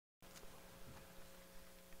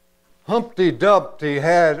Humpty Dumpty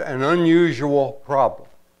had an unusual problem.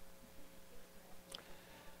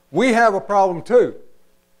 We have a problem too,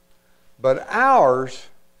 but ours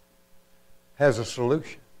has a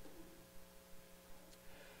solution.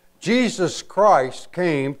 Jesus Christ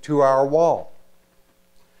came to our wall.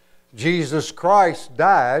 Jesus Christ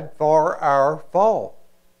died for our fall.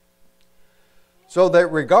 So that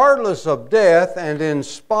regardless of death and in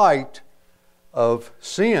spite of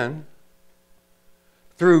sin,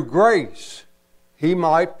 through grace, He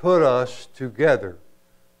might put us together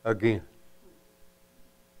again.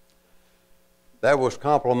 That was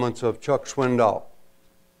compliments of Chuck Swindoll.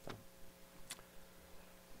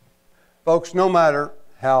 Folks, no matter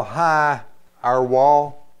how high our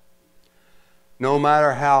wall, no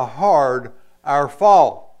matter how hard our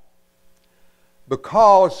fall,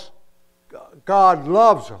 because God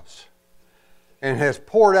loves us and has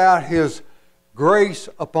poured out His grace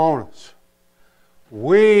upon us,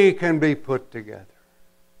 we can be put together.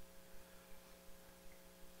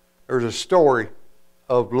 There's a story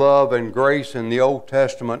of love and grace in the Old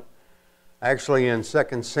Testament, actually in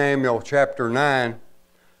 2 Samuel chapter 9,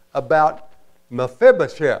 about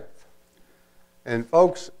Mephibosheth. And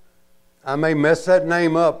folks, I may mess that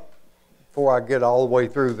name up before I get all the way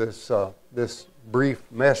through this brief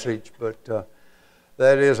message, but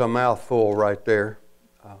that is a mouthful right there.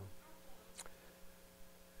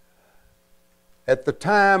 At the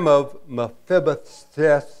time of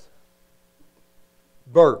Mephibosheth's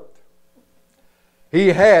birth, he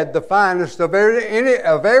had the finest of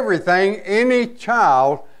everything any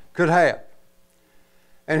child could have.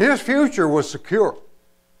 And his future was secure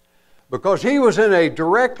because he was in a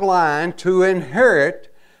direct line to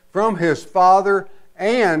inherit from his father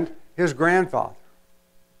and his grandfather.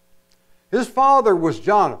 His father was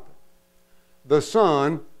Jonathan, the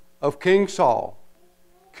son of King Saul,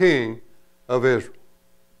 king of Israel.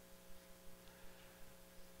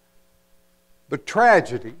 But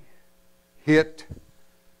tragedy hit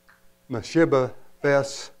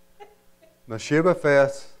Mephibosheth.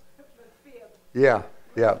 Yeah.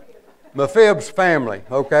 Mephib's family,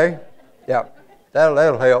 okay? Yeah,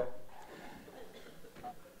 that'll help.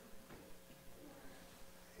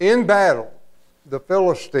 In battle, with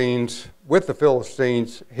the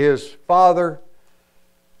Philistines, his father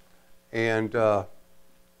and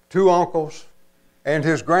two uncles and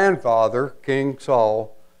his grandfather, King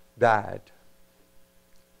Saul, died.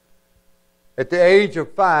 At the age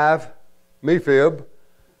of 5, Mephib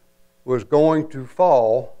was going to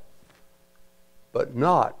fall, but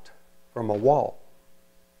not from a wall.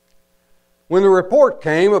 When the report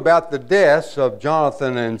came about the deaths of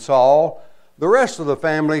Jonathan and Saul, the rest of the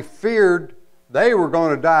family feared they were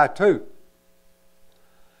going to die too.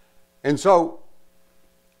 And so,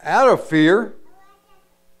 out of fear,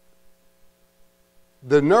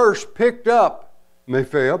 the nurse picked up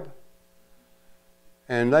Mephib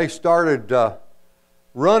and they started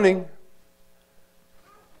running,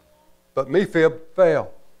 but Mephib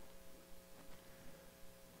fell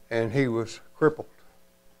and he was crippled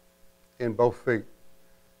in both feet.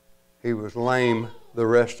 He was lame the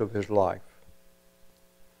rest of his life.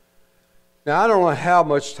 Now, I don't know how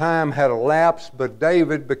much time had elapsed, but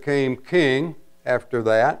David became king after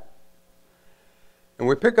that. And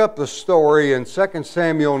we pick up the story in 2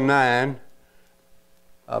 Samuel 9,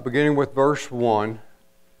 beginning with verse 1.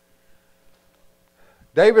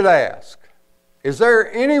 David asked, "Is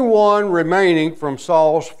there anyone remaining from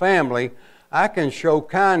Saul's family I can show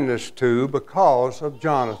kindness to because of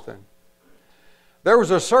Jonathan?" There was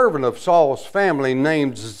a servant of Saul's family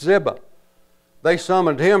named Ziba. They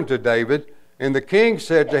summoned him to David, and the king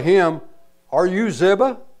said to him, "Are you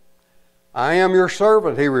Ziba?" "I am your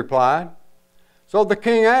servant," he replied. So the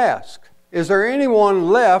king asked, "Is there anyone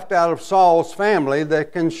left out of Saul's family that I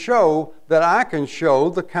can show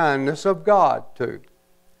the kindness of God to?"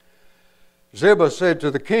 Ziba said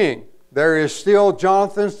to the king, "There is still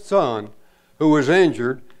Jonathan's son who was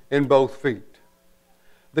injured in both feet."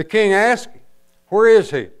 The king asked him, "Where is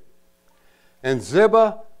he?" And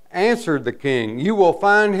Ziba answered the king, "You will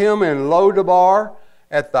find him in Lodabar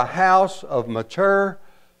at the house of Machir,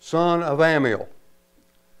 son of Ammiel."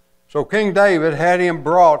 So King David had him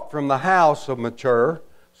brought from the house of Machir,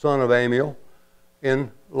 son of Ammiel,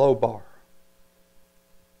 in Lodabar.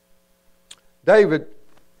 David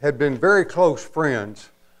had been very close friends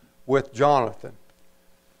with Jonathan,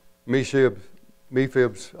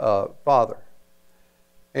 Mephib's father.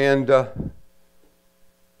 And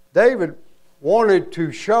David wanted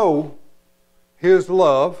to show his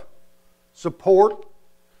love, support,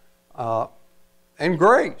 and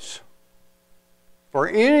grace for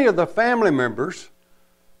any of the family members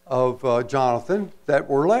of Jonathan that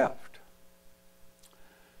were left.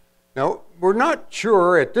 Now, we're not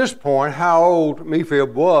sure at this point how old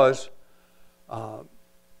Mephib was, but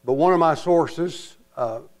one of my sources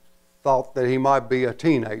thought that he might be a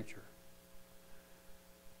teenager.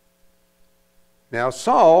 Now,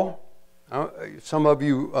 Saul, some of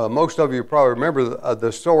you, most of you probably remember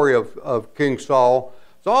the story of King Saul.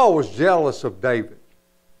 Saul was jealous of David.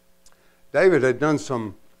 David had done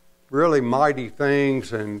some really mighty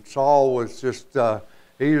things, and Saul was just,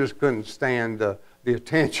 he just couldn't stand the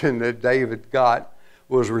attention that David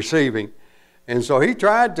was receiving. And so he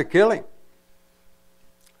tried to kill him.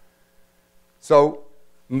 So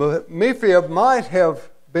Mephib might have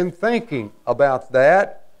been thinking about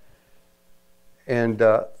that and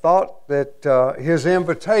thought that his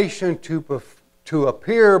invitation to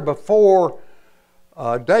appear before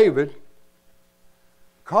David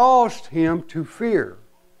caused him to fear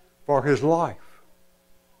for his life.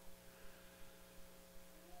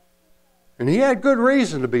 And he had good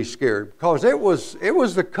reason to be scared, because it was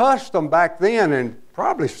the custom back then, and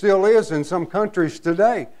probably still is in some countries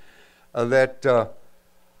today, that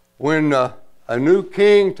when a new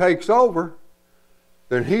king takes over,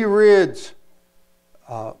 then he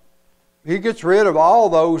gets rid of all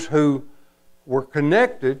those who were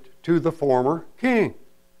connected to the former king.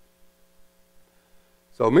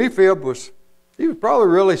 So Mephib was probably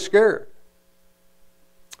really scared.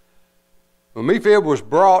 Well, Mephib was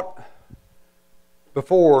brought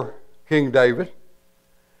before King David.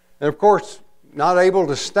 And of course, not able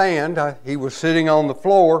to stand, he was sitting on the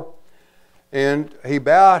floor, and he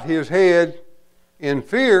bowed his head in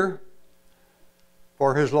fear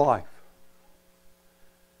for his life.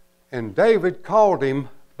 And David called him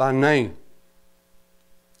by name.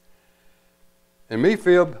 And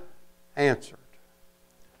Mephib answered,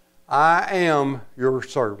 "I am your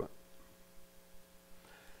servant."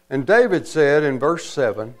 And David said in verse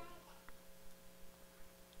 7,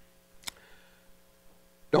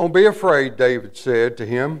 "Don't be afraid," David said to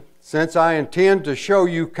him, "since I intend to show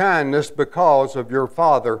you kindness because of your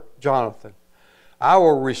father Jonathan. I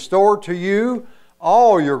will restore to you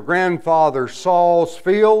all your grandfather Saul's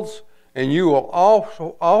fields, and you will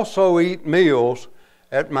also eat meals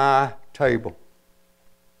at my table."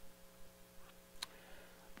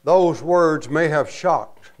 Those words may have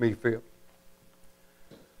shocked Mephib,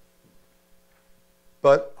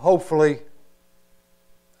 but hopefully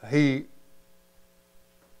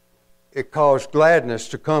it caused gladness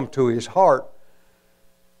to come to his heart.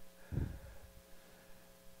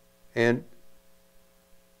 And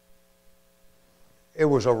it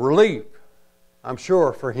was a relief, I'm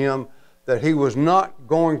sure, for him that he was not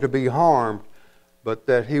going to be harmed, but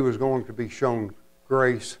that he was going to be shown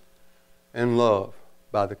grace and love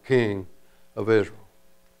by the king of Israel.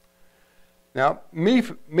 Now,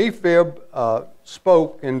 Mephib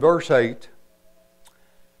spoke in verse 8,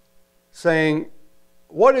 saying,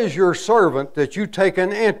 "What is your servant that you take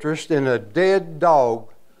an interest in a dead dog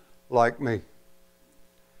like me?"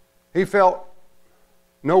 He felt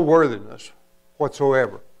no worthiness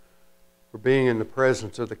whatsoever for being in the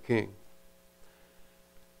presence of the king.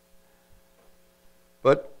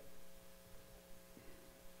 But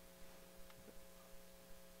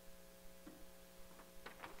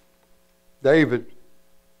David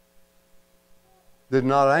did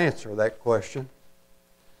not answer that question,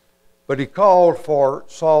 but he called for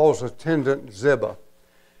Saul's attendant Ziba,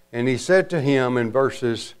 and he said to him in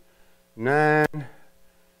verses 9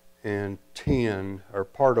 and 10, or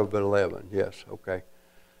part of 11, yes, okay.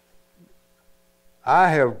 "I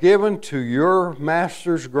have given to your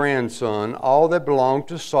master's grandson all that belonged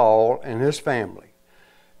to Saul and his family.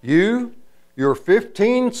 You, your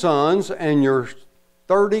 15 sons, and your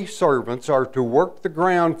 30 servants are to work the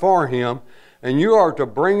ground for him, and you are to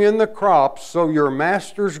bring in the crops so your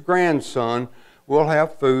master's grandson will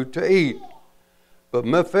have food to eat. But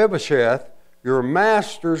Mephibosheth, your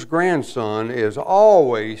master's grandson, is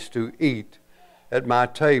always to eat at my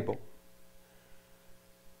table."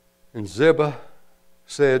 And Ziba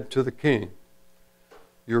said to the king,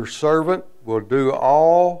 "Your servant will do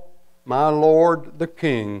all my lord the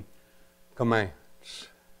king commands."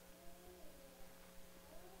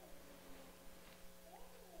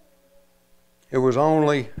 It was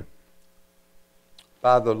only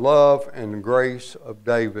by the love and grace of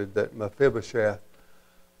David that Mephibosheth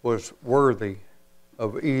was worthy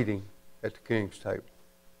of eating at the king's table.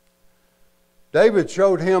 David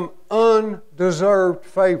showed him undeserved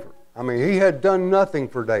favor. I mean, he had done nothing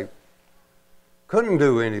for David. Couldn't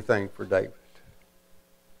do anything for David.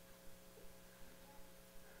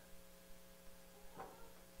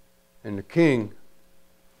 And the king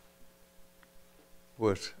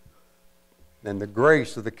was And the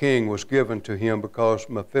grace of the king was given to him because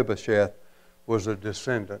Mephibosheth was a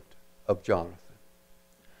descendant of Jonathan.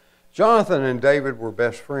 Jonathan and David were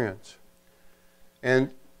best friends.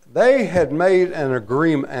 And they had made an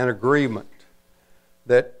agreement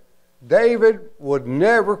that David would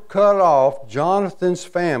never cut off Jonathan's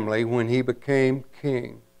family when he became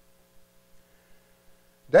king.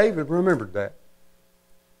 David remembered that.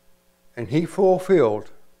 And he fulfilled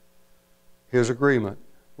his agreement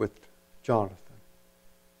with Jonathan.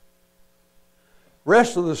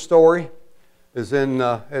 Rest of the story is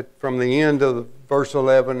from the end of verse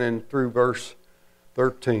 11 and through verse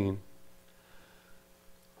 13.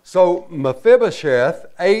 So Mephibosheth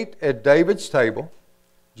ate at David's table,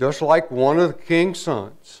 just like one of the king's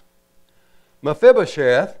sons.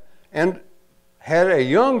 Mephibosheth had a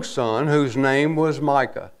young son whose name was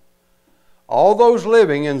Micah. All those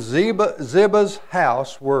living in Ziba's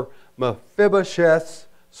house were Mephibosheth's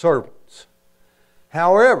servants.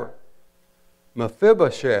 However,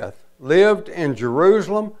 Mephibosheth lived in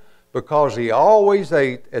Jerusalem because he always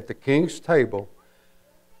ate at the king's table.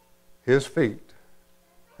 His feet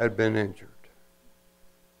had been injured.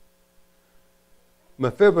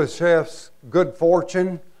 Mephibosheth's good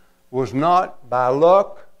fortune was not by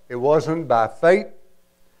luck, it wasn't by fate,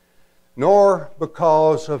 nor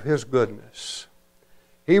because of his goodness.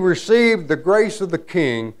 He received the grace of the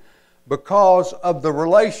king because of the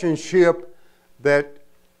relationship that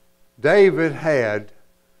David had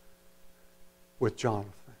with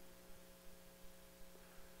Jonathan.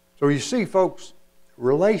 So you see, folks,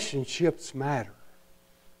 relationships matter.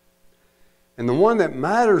 And the one that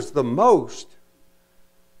matters the most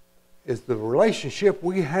is the relationship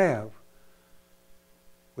we have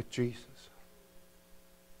with Jesus.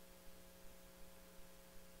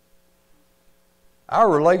 Our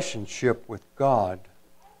relationship with God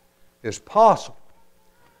is possible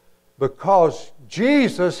because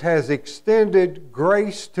Jesus has extended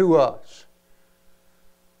grace to us.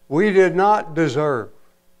 We did not deserve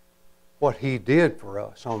what He did for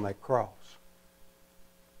us on that cross,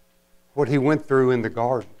 what He went through in the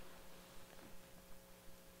garden.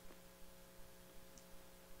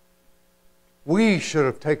 We should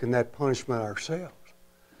have taken that punishment ourselves,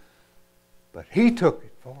 but He took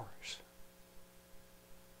it for us.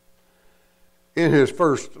 In his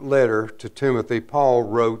first letter to Timothy, Paul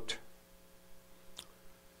wrote,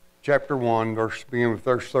 chapter 1, beginning with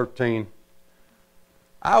verse 13,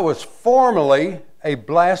 I was formerly a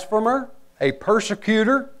blasphemer, a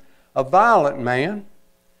persecutor, a violent man,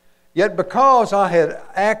 yet because I had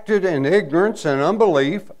acted in ignorance and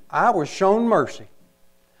unbelief, I was shown mercy.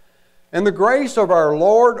 And the grace of our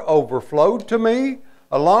Lord overflowed to me,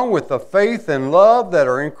 along with the faith and love that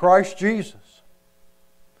are in Christ Jesus.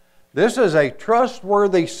 This is a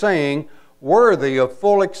trustworthy saying, worthy of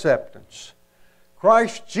full acceptance.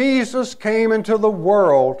 Christ Jesus came into the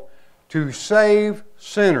world to save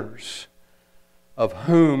sinners, of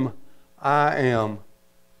whom I am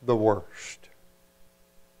the worst.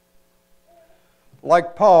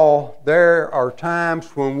 Like Paul, there are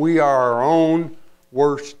times when we are our own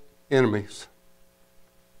worst enemies.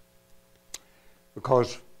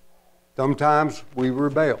 Because sometimes we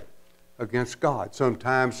rebel against God.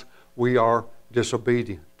 Sometimes we are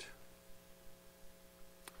disobedient.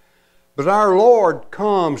 But our Lord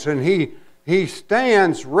comes and He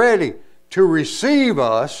stands ready to receive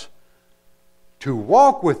us, to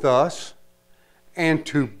walk with us, and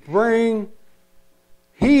to bring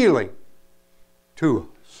healing to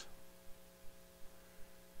us.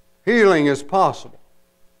 Healing is possible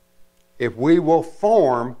if we will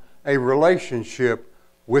form a relationship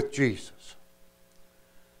with Jesus.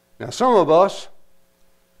 Now, some of us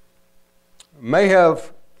may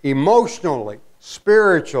have emotionally,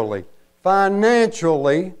 spiritually,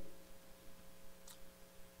 financially,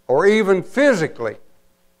 or even physically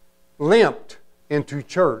limped into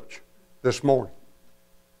church this morning.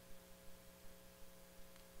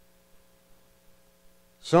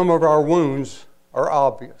 Some of our wounds are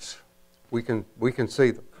obvious. We can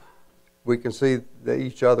see them. We can see that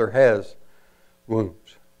each other has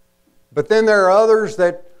wounds. But then there are others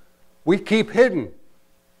that we keep hidden.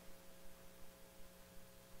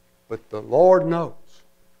 But the Lord knows.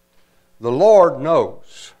 The Lord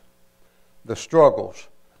knows the struggles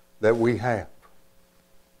that we have.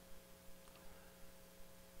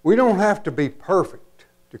 We don't have to be perfect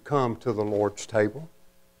to come to the Lord's table.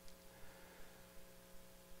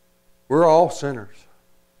 We're all sinners.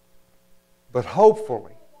 But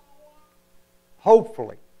hopefully,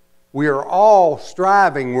 we are all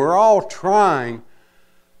striving, we're all trying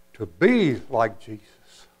to be like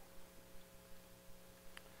Jesus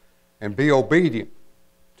and be obedient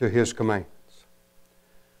to His commands.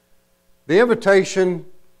 The invitation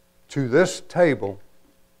to this table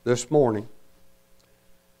this morning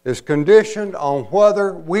is conditioned on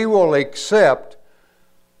whether we will accept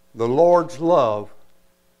the Lord's love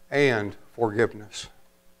and forgiveness.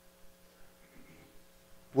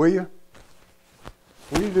 Will you?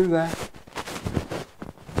 Will you do that?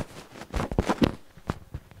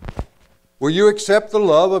 Will you accept the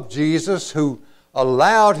love of Jesus who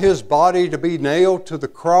allowed His body to be nailed to the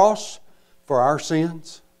cross for our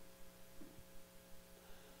sins?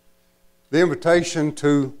 The invitation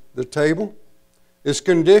to the table is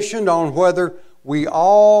conditioned on whether we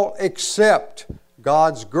all accept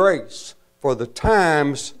God's grace for the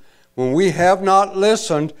times when we have not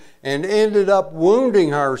listened and ended up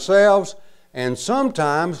wounding ourselves and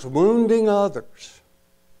sometimes wounding others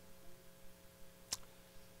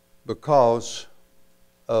because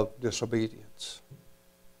of disobedience.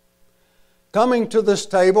 Coming to this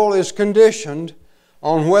table is conditioned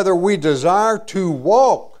on whether we desire to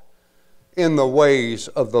walk in the ways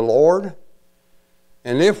of the Lord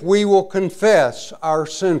and if we will confess our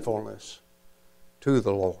sinfulness to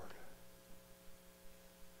the Lord.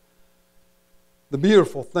 The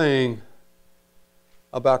beautiful thing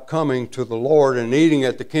about coming to the Lord and eating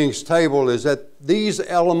at the King's table is that these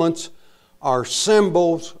elements are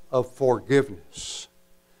symbols of forgiveness,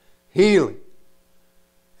 healing,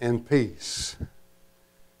 and peace,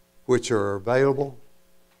 which are available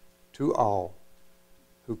to all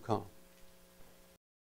who come.